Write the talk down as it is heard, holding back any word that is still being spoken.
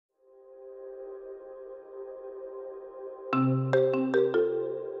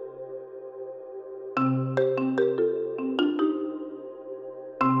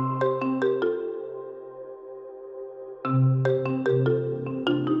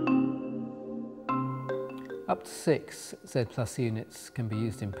Up to 6 Z+ units can be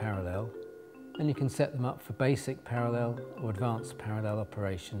used in parallel, and you can set them up for basic parallel or advanced parallel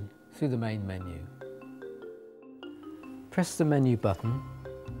operation through the main menu. Press the menu button,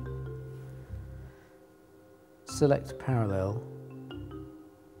 select parallel,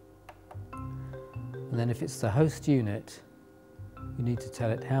 and then if it's the host unit, you need to tell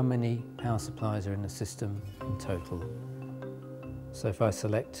it how many power supplies are in the system in total. So if I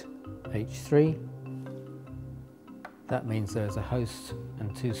select H3, that means there's a host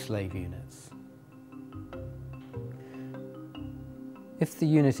and 2 slave units. If the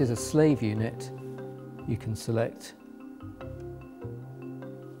unit is a slave unit, you can select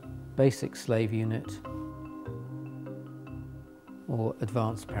Basic Slave Unit or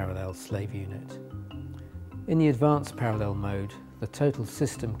Advanced Parallel Slave Unit. In the Advanced Parallel mode, the total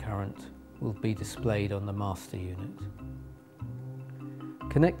system current will be displayed on the master unit.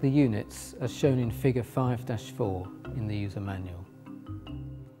 Connect the units as shown in figure 5-4 in the user manual.